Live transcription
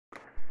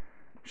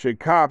should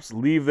cops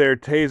leave their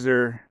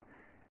taser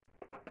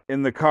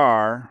in the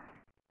car,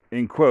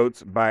 in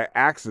quotes, by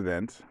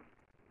accident,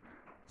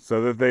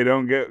 so that they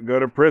don't go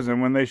to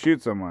prison when they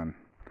shoot someone?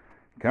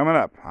 Coming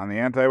up on the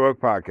Anti-Woke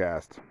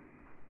Podcast.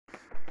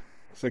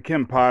 So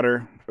Kim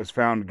Potter was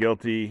found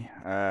guilty.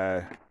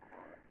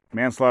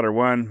 Manslaughter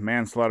 1,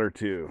 manslaughter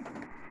 2.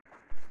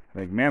 I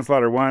think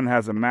manslaughter 1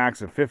 has a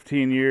max of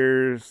 15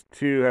 years.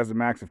 2 has a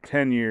max of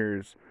 10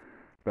 years.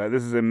 But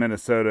this is in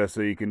Minnesota, so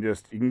you can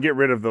get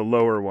rid of the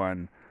lower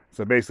one.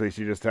 So basically,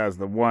 she just has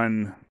the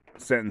one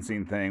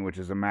sentencing thing, which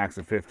is a max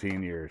of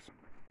 15 years.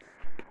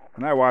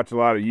 And I watch a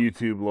lot of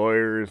YouTube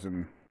lawyers,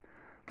 and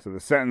so the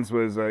sentence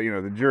was,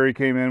 the jury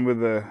came in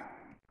with a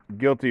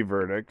guilty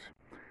verdict.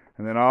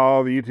 And then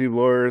all the YouTube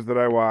lawyers that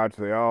I watch,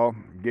 they all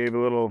gave a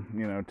little,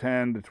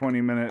 10 to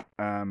 20 minute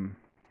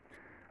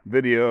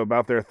video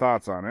about their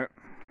thoughts on it.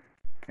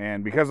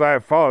 And because I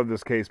have followed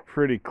this case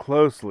pretty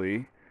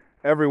closely,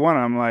 every one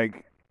of them,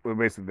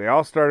 basically they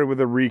all started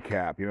with a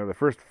recap. The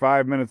first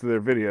 5 minutes of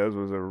their videos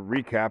was a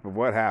recap of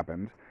what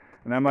happened.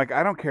 And I'm like,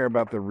 I don't care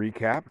about the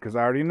recap because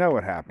I already know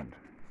what happened.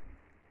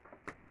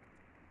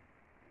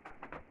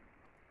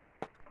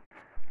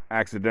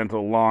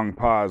 Accidental long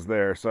pause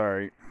there,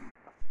 sorry.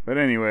 But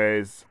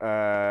anyways,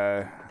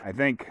 I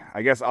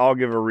guess I'll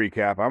give a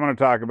recap. I'm going to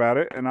talk about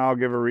it, and I'll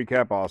give a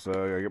recap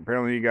also.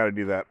 Apparently you got to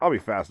do that. I'll be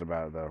fast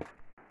about it, though.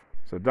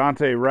 So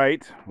Daunte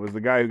Wright was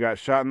the guy who got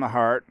shot in the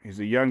heart. He's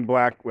a young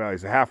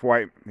he's a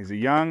half-white. He's a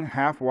young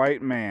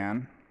half-white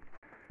man.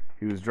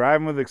 He was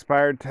driving with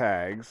expired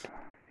tags.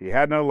 He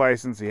had no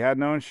license. He had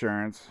no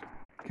insurance.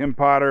 Kim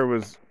Potter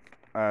was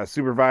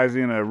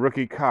supervising a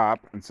rookie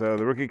cop, and so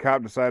the rookie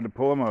cop decided to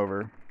pull him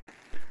over.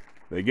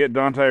 They get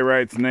Daunte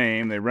Wright's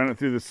name. They run it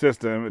through the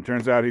system. It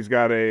turns out he's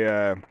got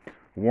a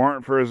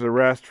warrant for his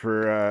arrest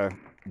for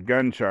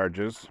gun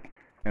charges.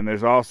 And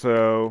there's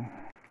also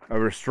a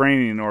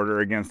restraining order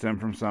against him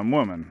from some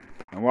woman.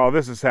 And while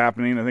this is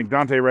happening, I think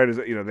Daunte Wright is,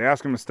 they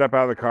ask him to step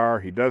out of the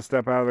car. He does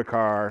step out of the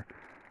car.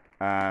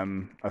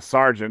 A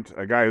sergeant,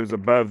 a guy who's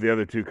above the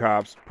other two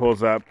cops,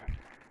 pulls up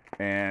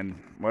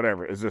and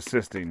is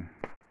assisting.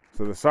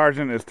 So the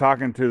sergeant is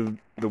talking to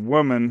the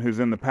woman who's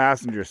in the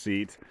passenger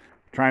seat,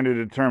 trying to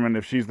determine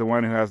if she's the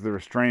one who has the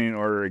restraining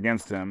order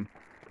against him.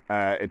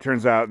 It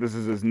turns out this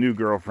is his new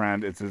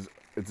girlfriend. It's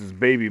his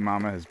baby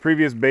mama. His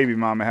previous baby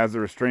mama has the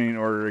restraining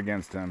order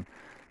against him.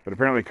 But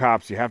apparently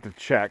cops, you have to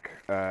check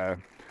the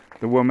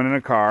woman in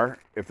a car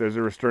if there's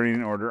a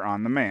restraining order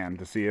on the man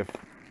to see if,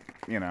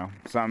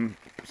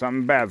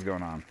 something bad's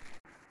going on.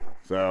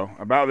 So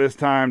about this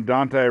time,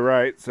 Daunte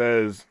Wright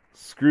says,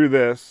 screw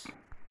this.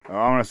 Oh,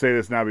 I want to say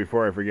this now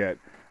before I forget.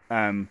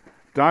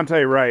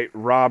 Daunte Wright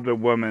robbed a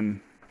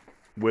woman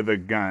with a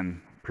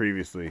gun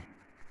previously.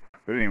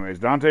 But anyways,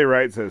 Daunte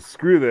Wright says,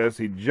 screw this.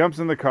 He jumps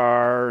in the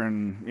car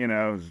and,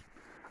 is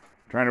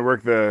trying to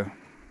work the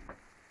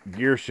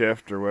gear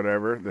shift or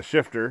whatever, the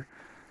shifter,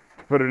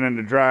 put it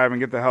into drive and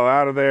get the hell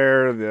out of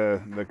there.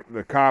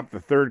 The cop, the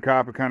third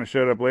cop who kind of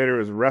showed up later,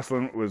 was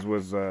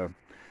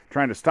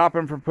trying to stop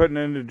him from putting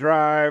it into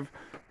drive.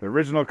 The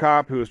original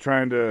cop who was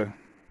trying to,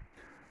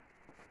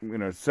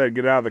 said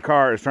get out of the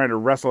car, is trying to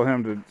wrestle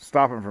him to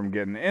stop him from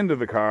getting into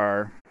the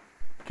car.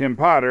 Kim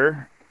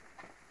Potter,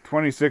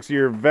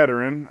 26-year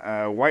veteran,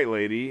 white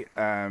lady,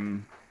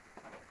 100%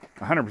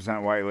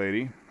 white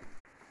lady,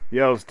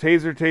 yells,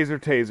 taser,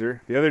 taser, taser.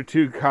 The other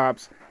two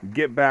cops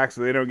get back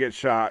so they don't get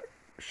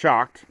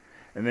shocked.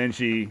 And then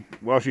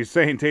while she's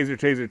saying taser,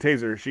 taser,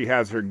 taser, she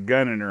has her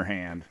gun in her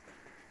hand.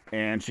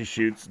 And she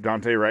shoots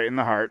Daunte right in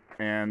the heart.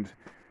 And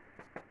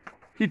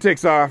he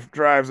takes off,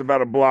 drives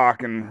about a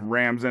block, and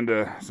rams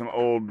into some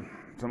old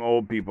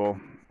people.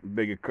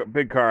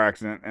 Big car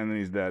accident, and then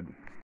he's dead.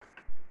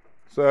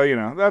 So,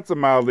 that's a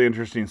mildly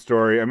interesting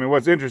story. I mean,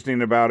 what's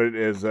interesting about it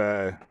is,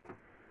 it's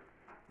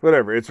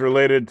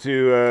related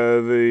to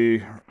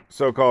the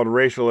so-called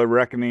racial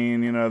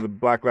reckoning, the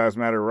Black Lives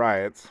Matter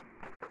riots.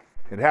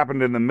 It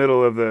happened in the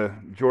middle of the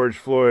George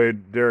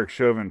Floyd, Derek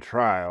Chauvin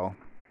trial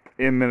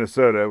in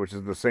Minnesota, which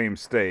is the same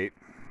state.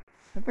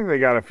 I think they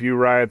got a few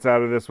riots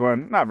out of this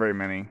one. Not very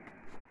many.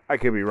 I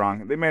could be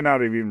wrong. They may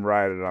not have even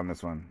rioted on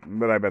this one,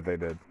 but I bet they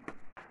did.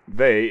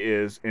 They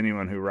is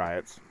anyone who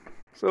riots.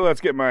 So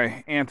let's get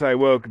my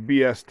anti-woke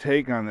BS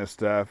take on this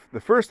stuff. The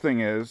first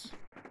thing is,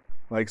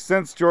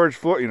 since George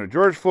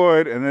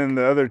Floyd, and then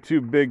the other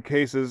two big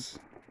cases,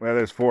 well,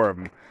 there's 4 of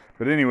them.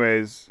 But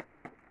anyways,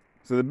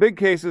 so the big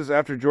cases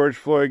after George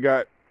Floyd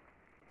got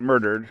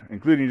murdered,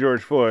 including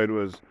George Floyd,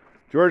 was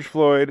George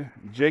Floyd,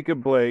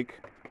 Jacob Blake,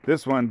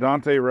 this one,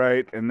 Daunte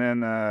Wright, and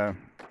then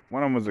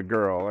one of them was a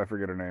girl. I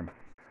forget her name.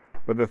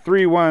 But the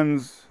 3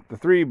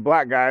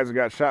 black guys who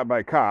got shot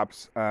by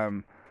cops,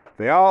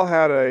 they all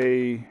had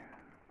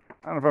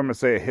I don't know if I'm going to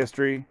say a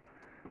history,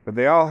 but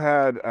they all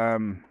had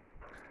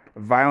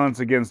violence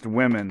against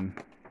women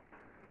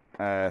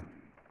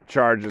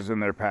charges in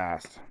their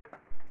past.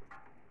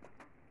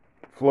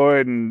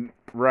 Floyd and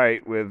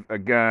Wright with a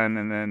gun,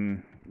 and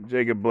then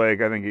Jacob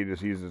Blake, I think he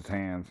just used his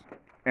hands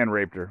and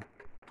raped her.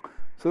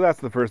 So that's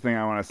the first thing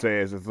I want to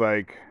say is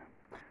I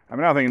I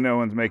mean, I don't think no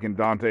one's making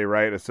Daunte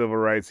Wright a civil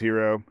rights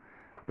hero,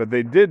 but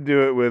they did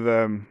do it with,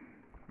 I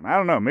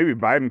don't know, maybe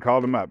Biden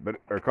called him up,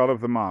 or called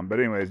up the mom. But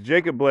anyways,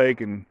 Jacob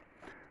Blake and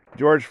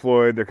George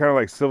Floyd, they're kind of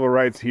like civil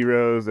rights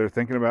heroes. They're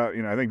thinking about,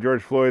 I think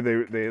George Floyd,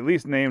 they at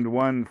least named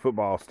one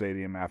football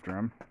stadium after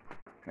him.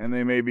 And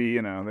they may be,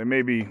 they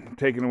may be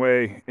taking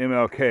away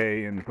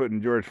MLK and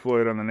putting George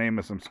Floyd on the name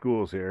of some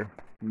schools here.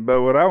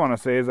 But what I want to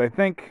say is I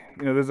think,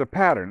 there's a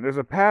pattern. There's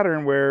a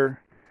pattern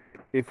where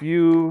if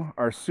you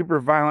are super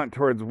violent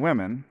towards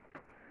women,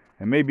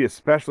 and maybe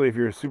especially if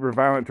you're super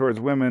violent towards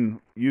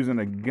women using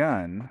a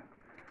gun,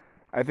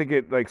 I think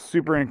it like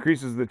super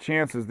increases the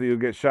chances that you'll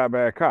get shot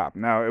by a cop.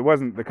 Now,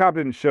 the cop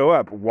didn't show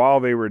up while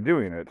they were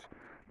doing it,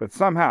 but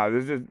somehow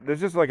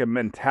there's just like a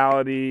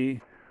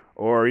mentality,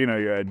 or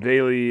a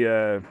daily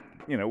a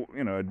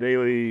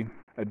daily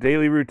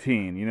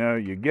routine.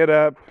 You get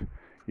up,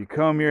 you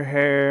comb your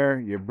hair,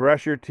 you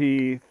brush your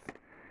teeth,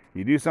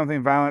 you do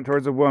something violent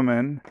towards a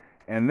woman,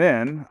 and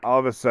then all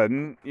of a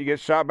sudden you get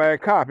shot by a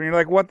cop, and you're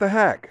like, what the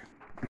heck?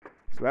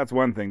 So that's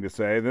one thing to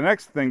say. The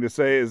next thing to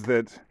say is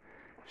that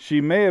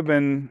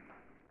the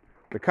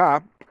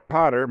cop,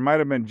 Potter, might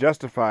have been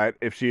justified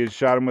if she had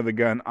shot him with a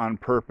gun on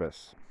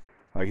purpose.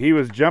 Like, he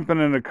was jumping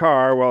in a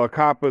car while a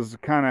cop was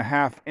kind of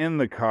half in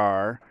the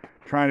car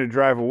trying to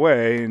drive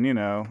away. And,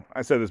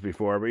 I said this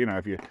before, but,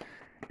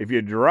 if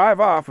you drive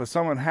off with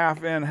someone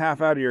half in,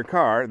 half out of your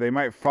car, they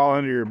might fall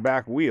into your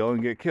back wheel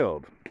and get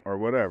killed or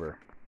whatever.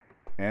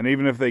 And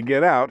even if they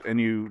get out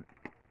and you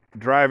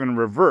drive in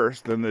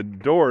reverse, then the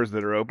doors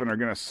that are open are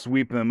going to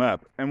sweep them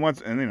up. And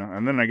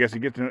then I guess you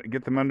get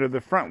them under the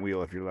front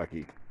wheel if you're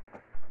lucky.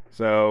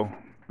 So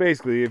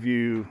basically, if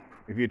you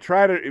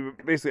try to,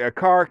 basically a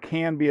car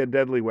can be a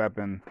deadly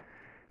weapon.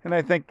 And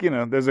I think,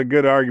 there's a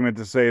good argument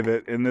to say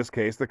that in this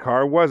case, the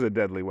car was a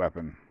deadly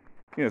weapon.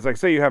 It's like,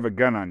 say you have a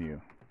gun on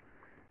you.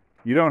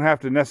 You don't have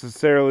to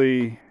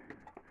necessarily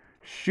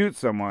shoot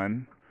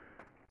someone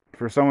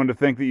for someone to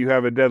think that you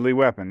have a deadly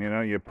weapon.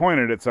 You point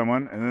it at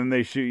someone and then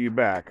they shoot you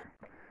back.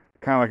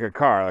 Kind of like a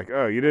car. Like,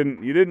 oh, you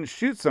didn't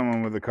shoot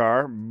someone with the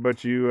car,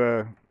 but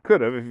you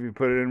could have if you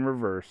put it in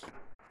reverse.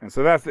 And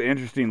so that's the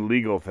interesting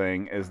legal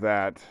thing, is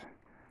that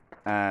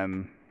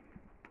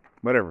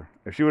whatever.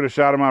 If she would have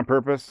shot him on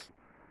purpose,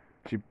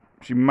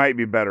 she might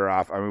be better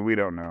off. I mean, we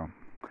don't know.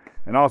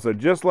 And also,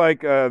 just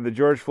like the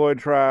George Floyd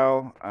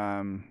trial,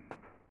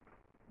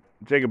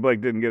 Jacob Blake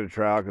didn't get a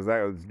trial because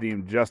that was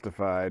deemed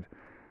justified.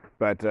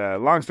 But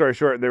long story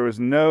short, there was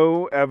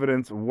no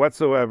evidence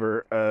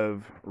whatsoever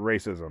of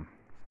racism.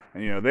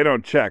 And, they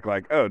don't check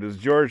like, oh, does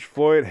George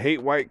Floyd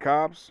hate white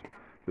cops?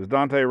 Does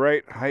Daunte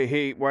Wright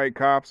hate white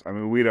cops? I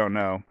mean, we don't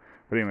know.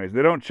 But anyways,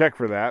 they don't check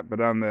for that.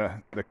 But on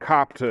the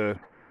cop to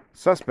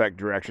suspect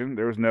direction,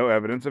 there was no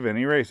evidence of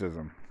any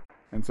racism.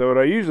 And so what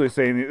I usually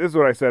say, this is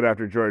what I said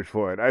after George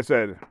Floyd. I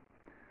said,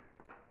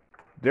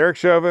 Derek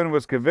Chauvin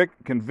was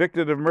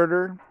convicted of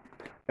murder,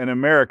 and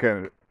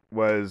America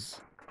was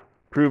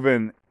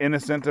proven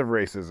innocent of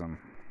racism.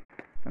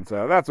 And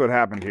so that's what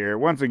happened here.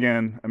 Once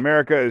again,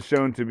 America is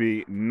shown to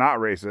be not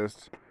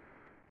racist.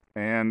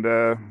 And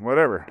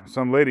whatever,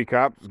 some lady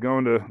cop is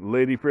going to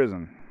lady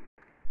prison.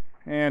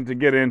 And to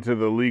get into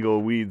the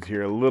legal weeds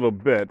here a little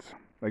bit,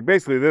 like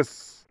basically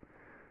this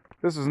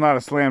is not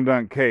a slam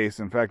dunk case.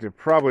 In fact, it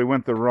probably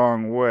went the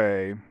wrong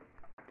way.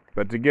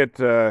 But to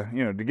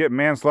get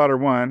manslaughter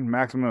 1,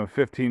 maximum of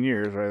 15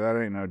 years, right?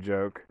 That ain't no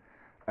joke.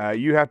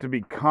 You have to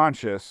be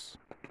conscious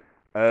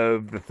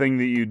of the thing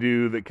that you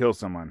do that kills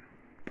someone.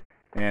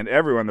 And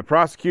everyone, the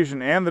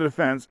prosecution and the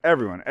defense,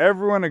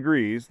 everyone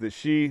agrees that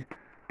she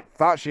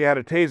thought she had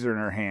a taser in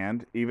her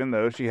hand, even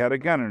though she had a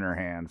gun in her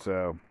hand.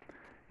 So,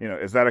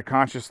 is that a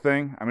conscious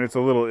thing? I mean, it's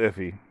a little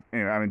iffy.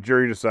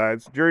 Jury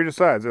decides.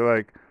 They're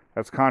like,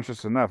 that's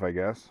conscious enough, I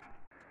guess.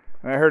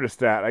 And I heard a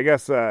stat. I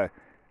guess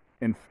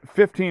in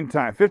 15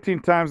 times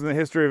in the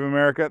history of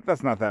America,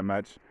 that's not that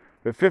much,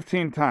 but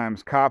 15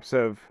 times cops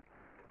have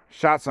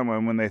shot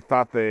someone when they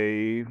thought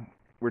they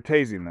were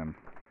tasing them.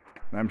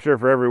 And I'm sure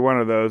for every one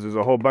of those, there's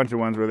a whole bunch of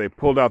ones where they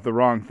pulled out the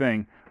wrong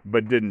thing,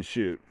 but didn't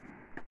shoot.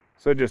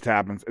 So it just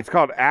happens. It's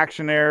called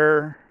action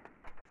error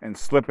and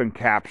slip and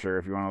capture,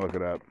 if you want to look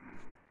it up.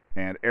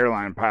 And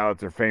airline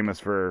pilots are famous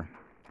for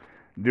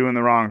doing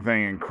the wrong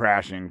thing and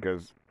crashing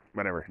because,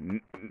 whatever,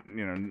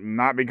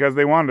 not because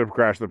they wanted to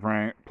crash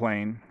the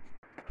plane.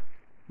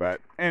 But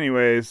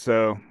anyways,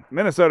 so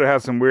Minnesota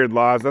has some weird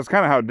laws. That's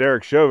kind of how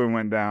Derek Chauvin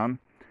went down.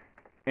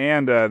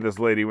 And this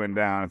lady went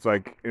down. It's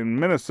like, in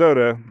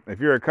Minnesota, if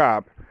you're a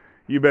cop,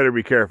 you better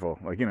be careful.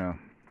 Like,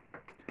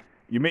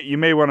 you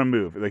may want to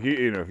move. Like,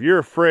 if you're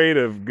afraid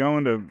of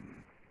going to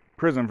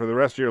prison for the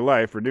rest of your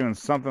life for doing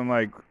something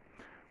like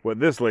what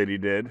this lady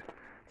did,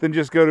 then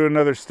just go to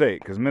another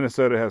state, because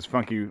Minnesota has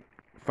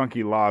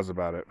funky laws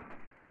about it.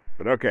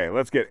 But okay,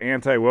 let's get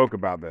anti-woke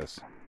about this.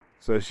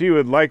 So she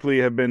would likely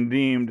have been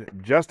deemed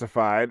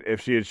justified if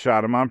she had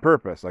shot him on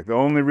purpose. Like, the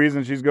only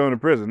reason she's going to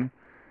prison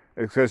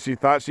is because she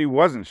thought she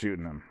wasn't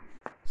shooting him.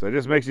 So it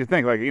just makes you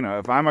think, like,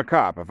 if I'm a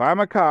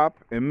cop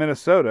in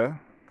Minnesota,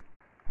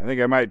 I think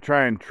I might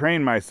try and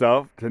train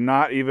myself to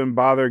not even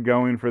bother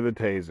going for the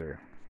taser.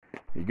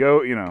 You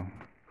go,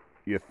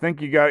 you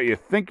think you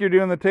think you're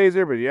doing the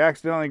taser, but you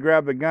accidentally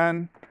grab the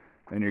gun,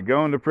 then you're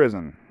going to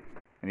prison.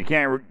 And you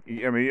can't,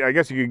 I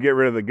guess you could get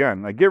rid of the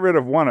gun. Like, get rid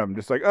of one of them.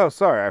 Just like, oh,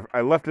 sorry,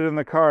 I left it in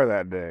the car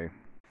that day.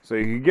 So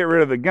you can get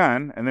rid of the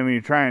gun, and then when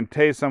you try and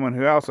tase someone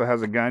who also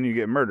has a gun, you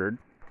get murdered.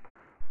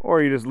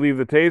 Or you just leave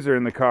the taser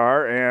in the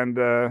car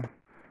and,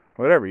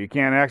 whatever. You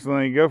can't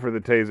accidentally go for the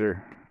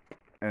taser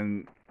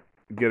and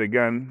get a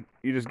gun.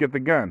 You just get the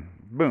gun.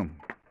 Boom.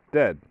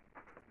 Dead.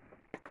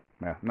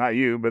 Yeah, not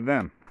you, but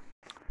them.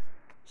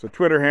 So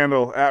Twitter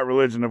handle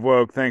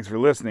 @religionofwoke. Thanks for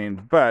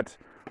listening. But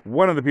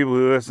one of the people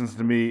who listens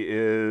to me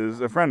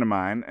is a friend of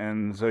mine,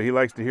 and so he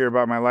likes to hear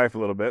about my life a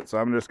little bit. So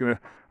I'm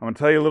gonna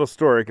tell you a little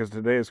story because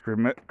today is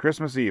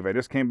Christmas Eve. I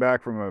just came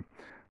back from a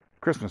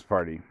Christmas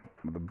party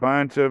with a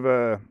bunch of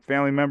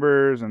family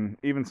members and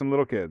even some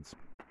little kids.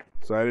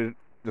 So I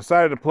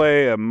decided to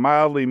play a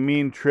mildly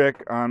mean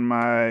trick on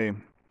my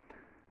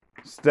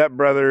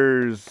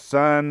stepbrother's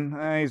son.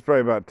 He's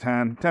probably about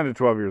 10 to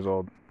 12 years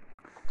old.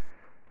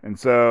 And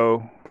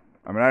so,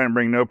 I didn't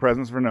bring no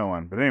presents for no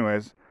one. But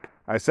anyways,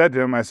 I said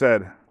to him,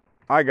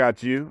 I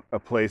got you a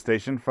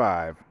PlayStation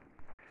 5.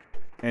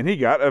 And he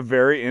got a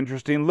very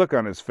interesting look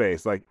on his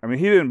face. He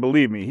didn't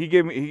believe me. He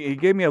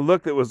gave me a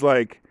look that was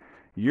like,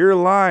 you're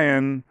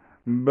lying,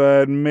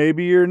 but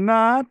maybe you're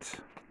not.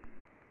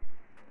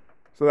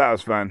 So that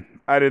was fun.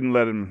 I didn't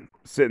let him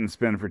sit and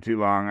spin for too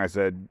long. I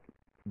said,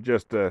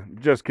 just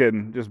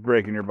kidding, just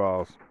breaking your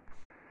balls.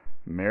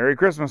 Merry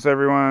Christmas,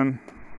 everyone.